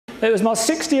It was my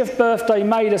 60th birthday,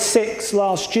 May the 6th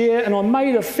last year, and on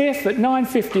May the 5th at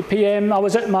 9:50 p.m. I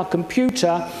was at my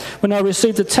computer when I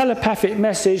received a telepathic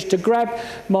message to grab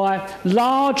my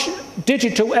large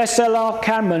digital SLR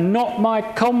camera, not my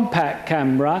compact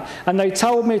camera, and they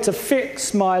told me to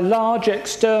fix my large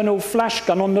external flash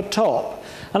gun on the top.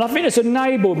 And I think this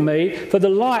enabled me for the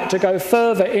light to go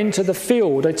further into the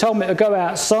field. They told me to go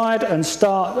outside and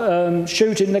start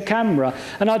shooting the camera.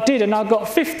 And I did, and I got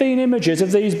 15 images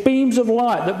of these beams of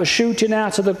light that were shooting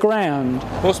out of the ground.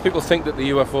 Most people think that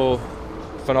the UFO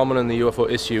phenomenon, the UFO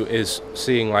issue, is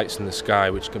seeing lights in the sky,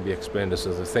 which can be explained as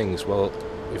other things. Well,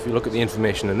 if you look at the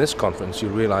information in this conference,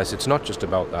 you'll realise it's not just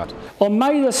about that. On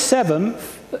May the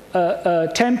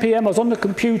 7th, 10 p.m, I was on the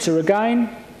computer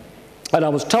again. And I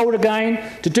was told again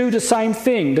to do the same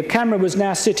thing. The camera was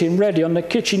now sitting ready on the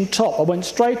kitchen top. I went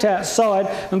straight outside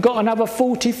and got another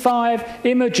 45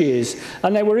 images.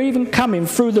 And they were even coming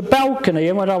through the balcony,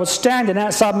 and when I was standing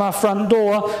outside my front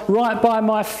door, right by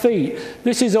my feet.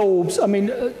 This is orbs. I mean,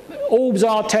 orbs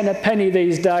are 10 a penny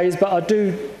these days, but I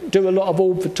do a lot of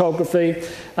orb photography,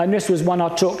 and this was one I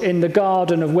took in the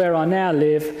garden of where I now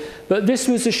live. But this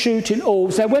was the shooting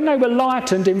orbs. Now, when they were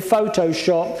lightened in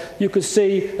Photoshop, you could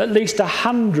see at least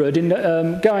 100 in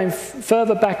the, going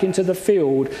further back into the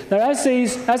field. Now, as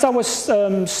I was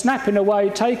snapping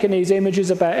away, taking these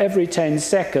images about every 10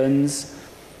 seconds,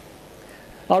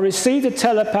 I received a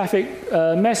telepathic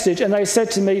message, and they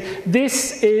said to me,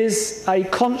 this is a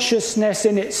consciousness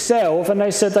in itself, and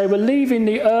they said they were leaving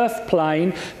the Earth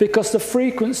plane because the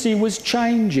frequency was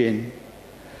changing.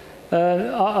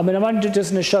 I mean, I'm only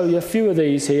just going to show you a few of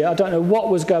these here. I don't know what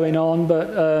was going on,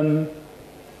 but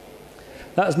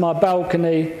that was my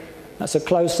balcony. That's a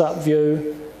close-up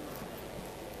view.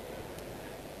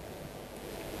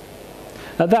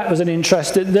 Now, that was an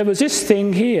interesting... There was this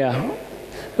thing here.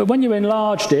 But when you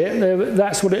enlarged it,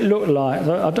 that's what it looked like.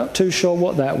 I'm not too sure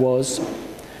what that was.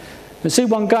 You see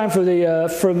one going through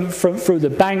the through the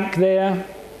bank there.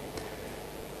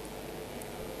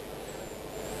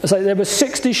 So there were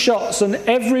 60 shots, and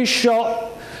every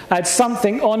shot had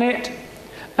something on it,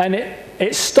 and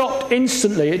it stopped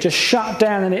instantly. It just shut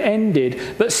down and it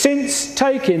ended. But since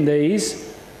taking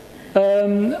these,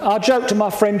 I joked to my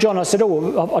friend John. I said,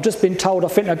 "Oh, I've just been told I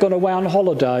think they've gone away on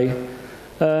holiday."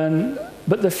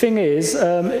 But the thing is,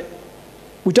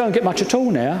 we don't get much at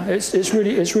all now. It's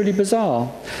really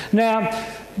bizarre. Now,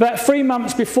 about 3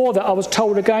 months before that, I was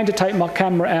told again to take my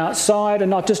camera outside,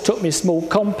 and I just took my small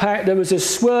compact. There was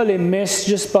this swirling mist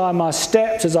just by my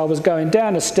steps as I was going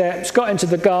down the steps, got into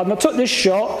the garden. I took this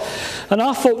shot, and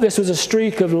I thought this was a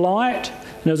streak of light,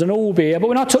 and there was an orb here. But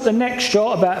when I took the next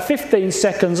shot, about 15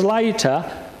 seconds later,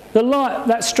 the light,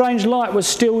 that strange light, was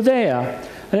still there.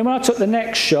 And then when I took the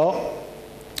next shot,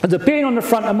 the being on the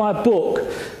front of my book,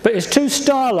 but it's two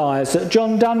stylized that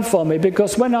John done for me,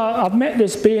 because when I've met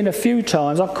this being a few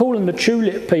times, I call them the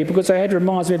tulip people because their head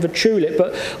reminds me of a tulip,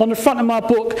 but on the front of my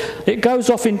book it goes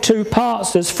off in two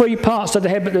parts. There's 3 parts to the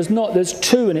head, but there's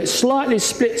 2, and it slightly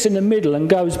splits in the middle and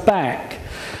goes back.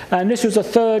 And this was a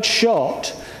third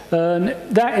shot, and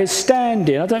that is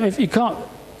standing. I don't know if you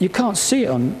can't see it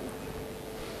on...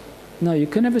 No, you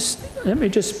can never... Let me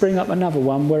just bring up another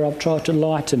one where I've tried to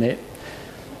lighten it.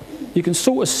 You can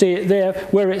sort of see it there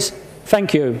where it's,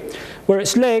 thank you, where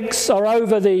its legs are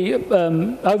over the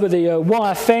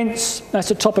wire fence. That's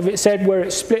the top of its head, where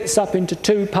it splits up into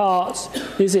 2 parts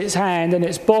is its hand and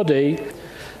its body.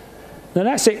 Now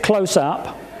that's it close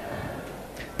up.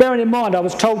 Bearing in mind I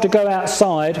was told to go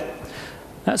outside.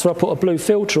 That's where I put a blue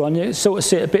filter on. You can sort of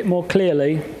see it a bit more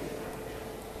clearly.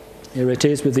 Here it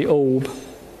is with the orb.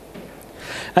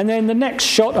 And then the next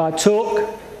shot I took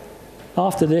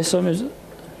after this,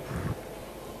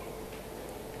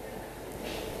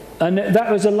 and that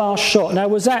was the last shot. Now,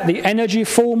 was that the energy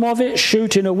form of it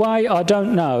shooting away? I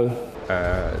don't know.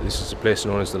 This is a place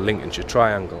known as the Lincolnshire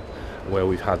Triangle, where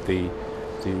we've had the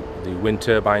wind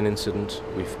turbine incident.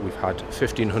 We've had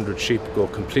 1,500 sheep go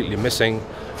completely missing,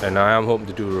 and I am hoping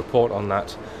to do a report on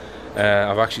that.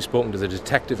 I've actually spoken to the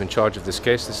detective in charge of this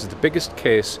case. This is the biggest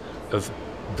case of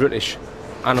British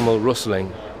animal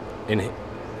rustling in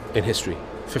history.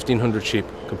 1,500 sheep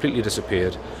completely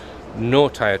disappeared, no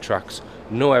tyre tracks,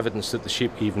 no evidence that the sheep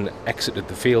even exited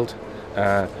the field.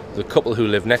 The couple who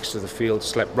lived next to the field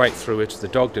slept right through it. The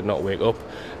dog did not wake up.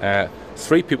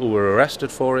 3 people were arrested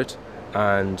for it,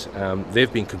 and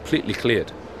they've been completely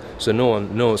cleared. So no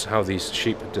one knows how these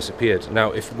sheep disappeared.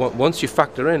 Now, once you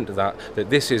factor into that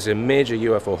this is a major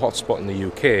UFO hotspot in the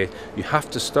UK, you have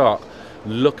to start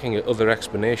looking at other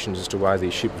explanations as to why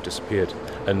these sheep have disappeared.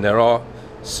 And there are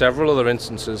several other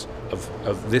instances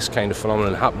of this kind of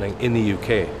phenomenon happening in the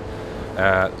UK.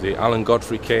 the Alan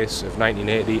Godfrey case of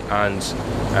 1980, and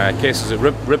cases at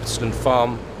Ribston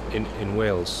Farm in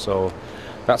Wales. So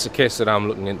that's a case that I'm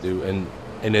looking into in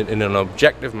an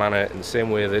objective manner, in the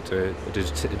same way that a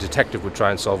detective would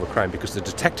try and solve a crime, because the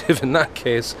detective in that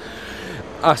case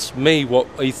asked me what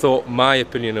he thought my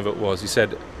opinion of it was. He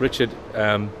said, "Richard,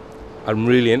 I'm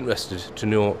really interested to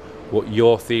know what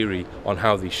your theory on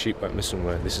how these sheep went missing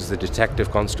were." This is the detective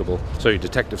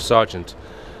sergeant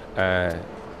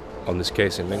on this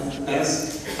case in Lincolnshire.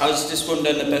 Yes, I was just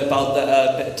wondering a bit about the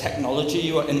bit of technology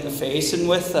you were interfacing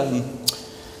with.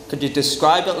 Could you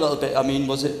describe it a little bit? I mean,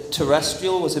 was it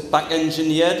terrestrial, was it back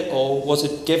engineered, or was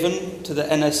it given to the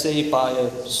NSA by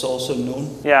a source unknown?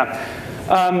 Yeah.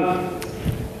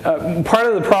 Part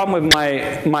of the problem with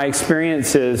my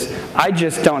experience is I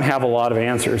just don't have a lot of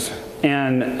answers.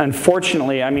 And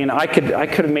unfortunately, I mean, I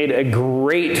could have made a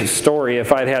great story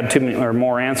if I'd had 2 or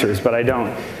more answers, but I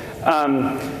don't.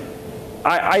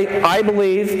 I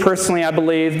believe, personally, I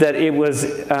believe that it was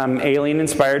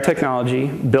alien-inspired technology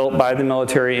built by the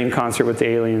military in concert with the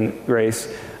alien race,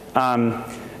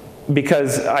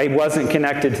 because I wasn't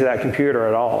connected to that computer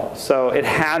at all. So it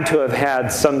had to have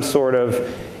had some sort of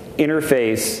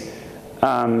interface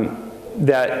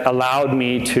that allowed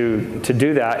me to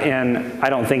do that, and I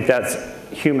don't think that's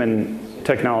human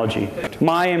technology.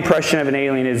 My impression of an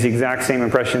alien is the exact same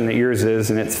impression that yours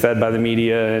is, and it's fed by the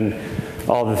media and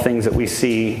all the things that we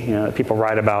see, you know, that people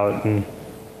write about. And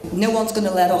no one's going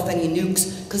to let off any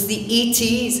nukes because the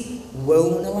ETs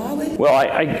won't allow it. well,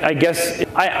 I guess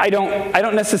I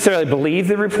don't necessarily believe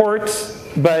the reports,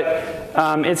 but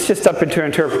it's just up to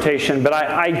interpretation. But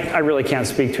I really can't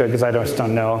speak to it because I just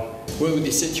don't know. Where were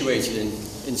they situated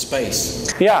in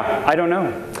space? Yeah, I don't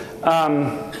know.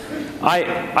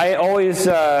 I always,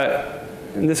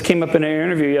 and this came up in an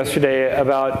interview yesterday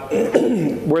about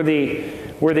were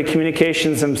the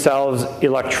communications themselves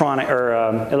electronic or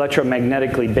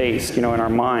electromagnetically based, you know, in our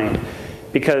mind,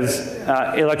 because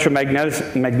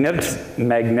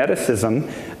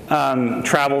electromagnetism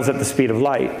travels at the speed of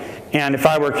light. And if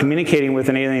I were communicating with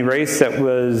an alien race that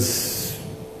was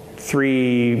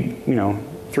 3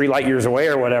 light years away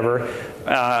or whatever,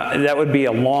 that would be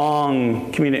a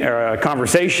long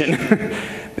conversation.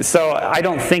 So I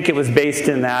don't think it was based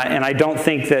in that, and I don't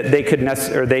think that they could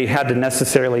they had to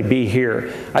necessarily be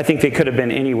here. I think they could have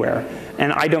been anywhere,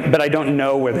 and I don't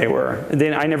know where they were.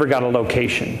 Then I never got a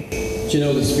location. Do you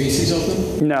know the species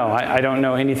of them? No, I don't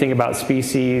know anything about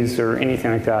species or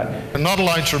anything like that. They're not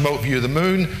allowed to remote view the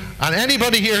moon, and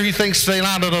anybody here who thinks they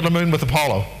landed on the moon with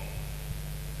Apollo?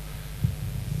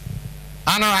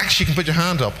 Anorak, you can put your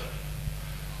hand up.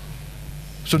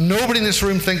 So nobody in this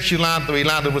room thinks we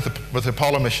landed with the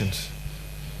Apollo missions.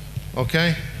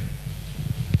 Okay?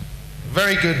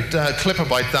 Very good clip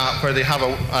about that, where they have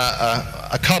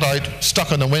a cutout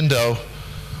stuck on the window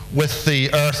with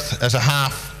the Earth as a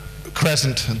half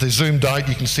crescent. They zoomed out,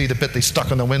 you can see the bit they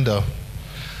stuck on the window.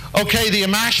 Okay, the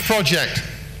AMASH project.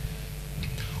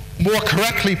 More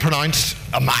correctly pronounced,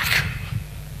 AMAC,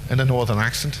 in a northern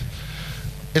accent.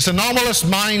 It's anomalous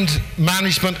mind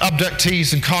management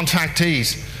abductees and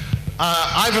contactees.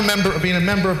 I remember being a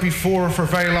member of B4 for a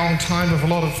very long time, with a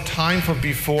lot of time for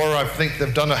B4. I think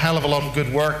they've done a hell of a lot of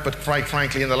good work, but quite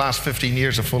frankly, in the last 15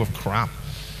 years, are full of crap.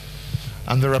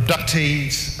 And they're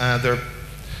abductees.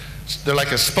 They're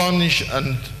like a sponge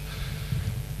and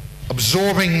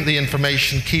absorbing the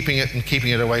information, keeping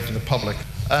it away from the public.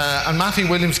 And Matthew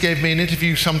Williams gave me an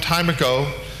interview some time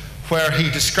ago where he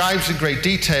describes in great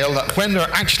detail that when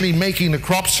they're actually making the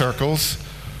crop circles,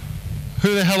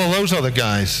 who the hell are those other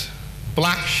guys?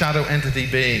 Black shadow entity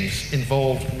beings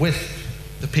involved with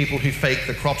the people who fake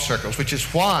the crop circles, which is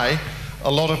why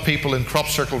a lot of people in crop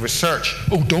circle research,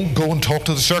 oh, don't go and talk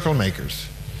to the circle makers.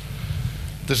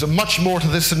 There's much more to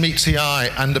this than meets the eye,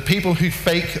 and the people who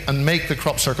fake and make the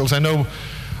crop circles, I know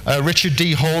Richard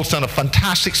D. Hall's done a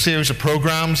fantastic series of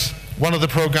programs. One of the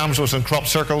programs was on crop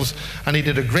circles, and he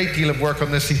did a great deal of work on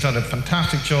this. He's done a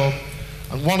fantastic job.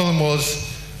 And one of them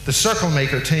was the circle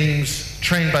maker teams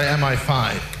trained by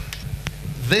MI5.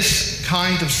 This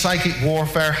kind of psychic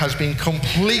warfare has been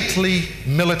completely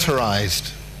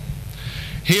militarized.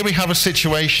 Here we have a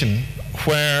situation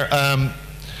where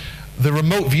the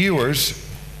remote viewers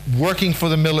working for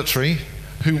the military,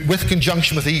 who, with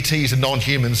conjunction with ETs and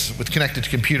non-humans, with connected to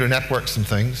computer networks and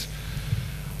things,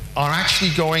 are actually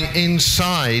going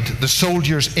inside the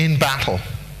soldiers in battle.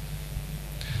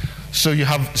 So you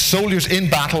have soldiers in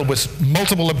battle with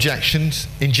multiple injections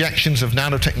of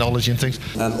nanotechnology and things.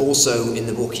 Also in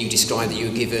the book you described that you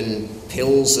were given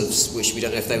pills, which we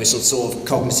don't know if they were some sort of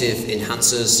cognitive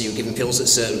enhancers, so you were given pills at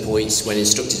certain points when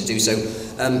instructed to do so.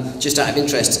 Just out of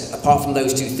interest, apart from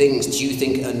those two things, do you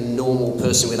think a normal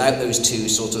person without those two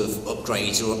sort of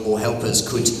upgrades or helpers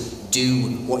could do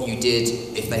what you did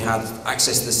if they had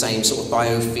access to the same sort of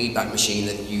biofeedback machine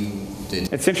that you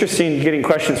did? It's interesting getting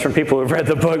questions from people who've read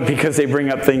the book because they bring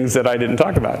up things that I didn't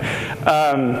talk about.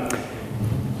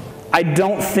 I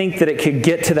don't think that it could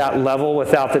get to that level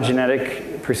without the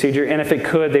genetic procedure, and if it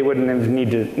could, they wouldn't have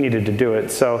needed to do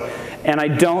it. So, and I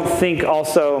don't think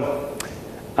also,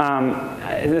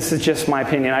 this is just my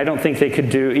opinion, I don't think they could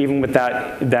do, even with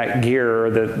that gear or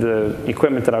the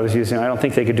equipment that I was using, I don't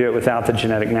think they could do it without the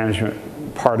genetic management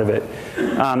part of it.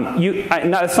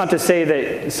 That's not to say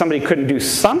that somebody couldn't do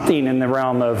something in the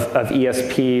realm of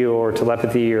ESP or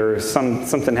telepathy or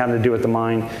something having to do with the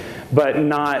mind, but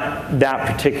not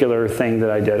that particular thing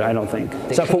that I did, I don't think.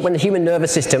 So I thought when the human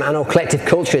nervous system and our collective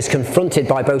culture is confronted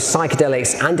by both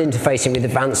psychedelics and interfacing with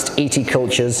advanced ET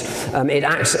cultures, it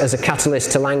acts as a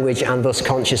catalyst to language and thus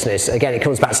consciousness. Again, it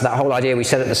comes back to that whole idea we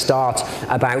said at the start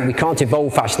about we can't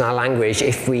evolve fashion our language.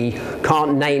 If we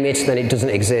can't name it, then it doesn't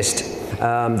exist.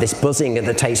 This buzzing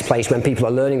that takes place when people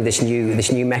are learning this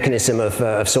new mechanism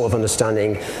of sort of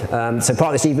understanding. So part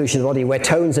of this evolution of the body, where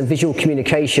tones and visual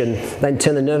communication then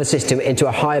turn the nervous system into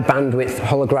a higher bandwidth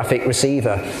holographic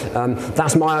receiver.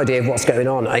 That's my idea of what's going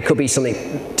on. It could be something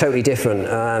totally different,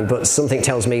 but something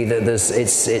tells me that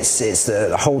it's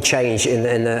a whole change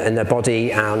in the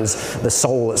body and the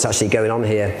soul that's actually going on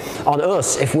here. On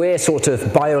us, if we're sort of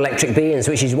bioelectric beings,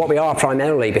 which is what we are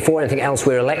primarily, before anything else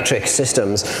we're electric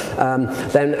systems,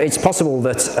 then it's possible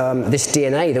that this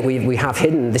DNA that we have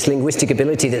hidden, this linguistic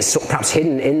ability that's perhaps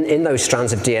hidden in those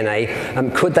strands of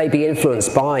DNA, could they be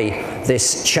influenced by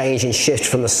this change and shift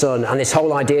from the sun? And this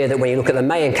whole idea that when you look at the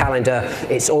Mayan calendar,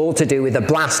 it's all to do with the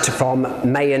blast from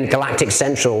Mayan galactic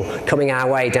central coming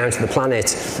our way down to the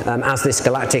planet as this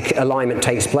galactic alignment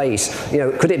takes place. You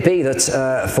know, could it be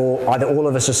that for either all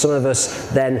of us or some of us,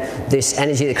 then this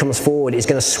energy that comes forward is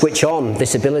going to switch on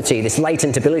this ability, this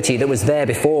latent ability that was there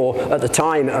before at the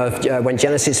time of when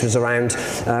Genesis was around,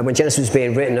 when Genesis was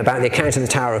being written about the account of the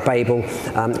Tower of Babel?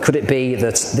 Could it be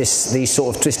that this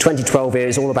 2012 era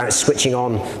is all about switching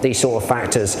on these sort of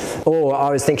factors? Or I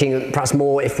was thinking perhaps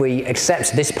more, if we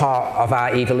accept this part of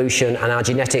our evolution and our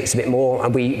genetics a bit more,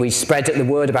 and we spread the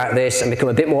word about this and become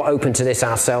a bit more open to this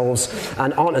ourselves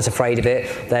and aren't as afraid of it,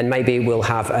 then maybe we'll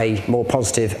have a more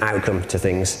positive outcome to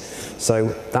things. So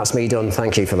that's me done.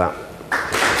 Thank you for that.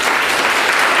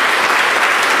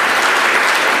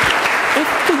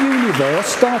 The universe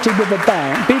started with a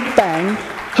bang, big bang.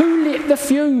 Who lit the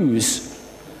fuse?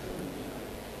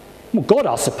 Well, God,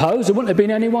 I suppose. There wouldn't have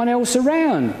been anyone else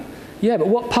around. Yeah, but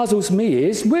what puzzles me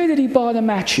is, where did he buy the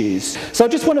matches? So I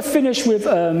just want to finish with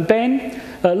Ben.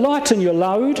 Lighten your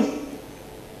load.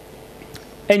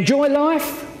 Enjoy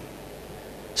life.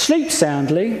 Sleep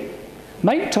soundly.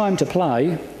 Make time to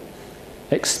play.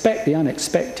 Expect the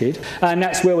unexpected. And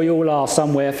that's where we all are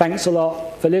somewhere. Thanks a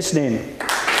lot for listening.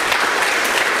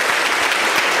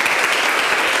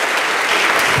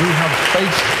 We have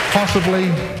faced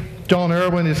possibly, John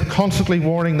Irwin is constantly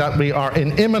warning that we are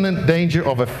in imminent danger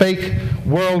of a fake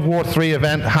World War III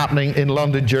event happening in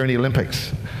London during the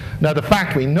Olympics. Now the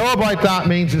fact we know about that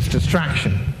means it's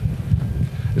distraction.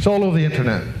 It's all over the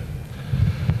internet.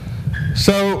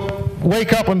 So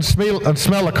wake up and smell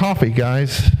the coffee,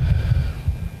 guys.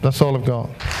 That's all I've got.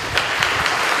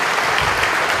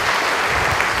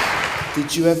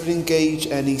 Did you ever engage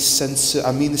any sense of,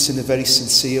 I mean this in a very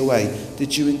sincere way,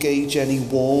 did you engage any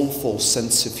warmth or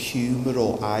sense of humour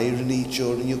or irony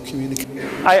during your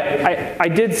communication? I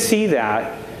did see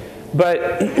that, but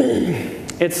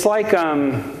it's like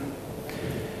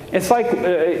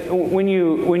when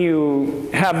you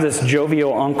have this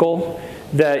jovial uncle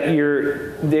that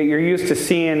you're used to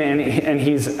seeing, and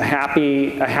he's a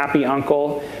happy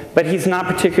uncle, but he's not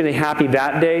particularly happy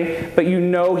that day, but you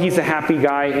know he's a happy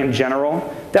guy in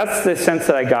general. That's the sense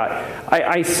that I got.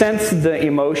 I sensed the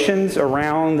emotions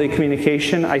around the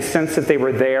communication. I sensed that they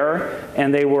were there,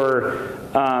 and they were,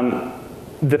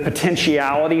 the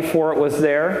potentiality for it was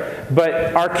there,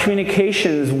 but our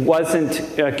communications wasn't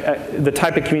the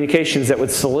type of communications that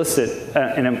would solicit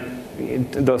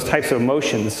those types of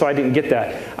emotions, so I didn't get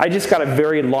that. I just got a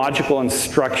very logical and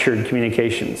structured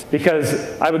communications,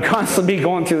 because I would constantly be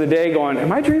going through the day going,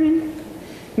 am I dreaming?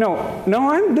 No,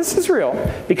 this is real.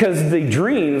 Because the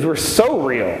dreams were so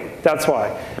real. That's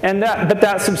why. But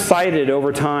that subsided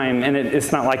over time, and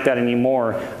it's not like that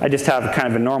anymore. I just have kind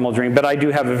of a normal dream. But I do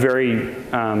have a very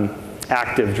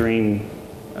active dream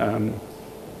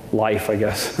life, I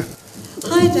guess.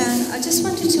 Hi, Dan. I just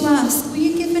wanted to ask, were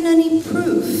you given any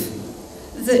proof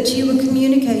that you were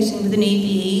communicating with an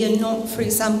EBE and not, for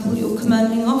example, your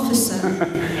commanding officer?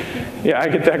 Yeah, I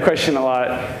get that question a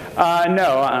lot.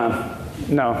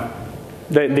 No.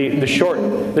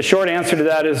 The short answer to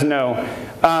that is no.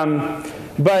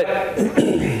 But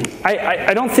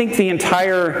I don't think the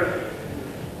entire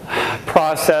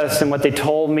process and what they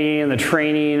told me and the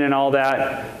training and all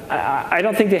that, I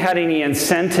don't think they had any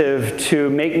incentive to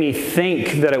make me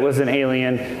think that it was an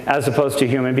alien as opposed to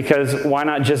human, because why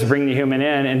not just bring the human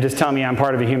in and just tell me I'm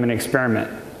part of a human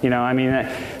experiment? You know, I mean,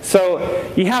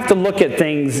 so you have to look at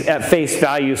things at face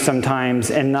value sometimes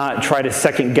and not try to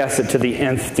second guess it to the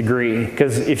nth degree,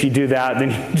 because if you do that,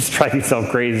 then you just drive yourself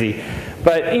crazy.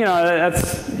 But,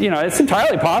 it's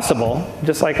entirely possible.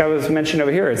 Just like I was mentioning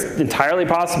over here, it's entirely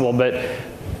possible, but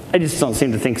I just don't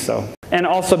seem to think so. And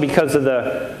also because of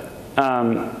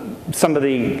some of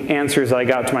the answers I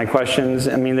got to my questions,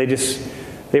 I mean,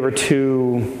 they were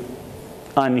too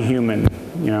unhuman,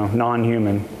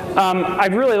 non-human.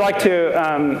 I'd really like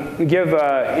to give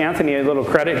Anthony a little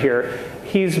credit here.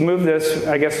 He's moved this,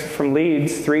 I guess, from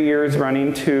Leeds 3 years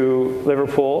running to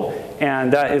Liverpool,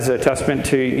 and that is a testament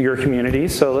to your community.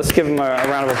 So let's give him a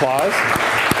round of applause.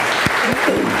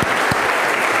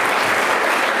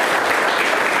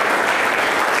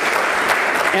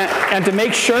 And to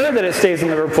make sure that it stays in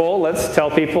Liverpool, let's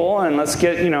tell people and let's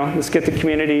get the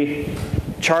community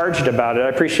charged about it. I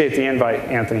appreciate the invite,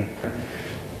 Anthony.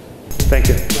 Thank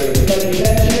you.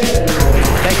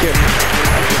 Thank you.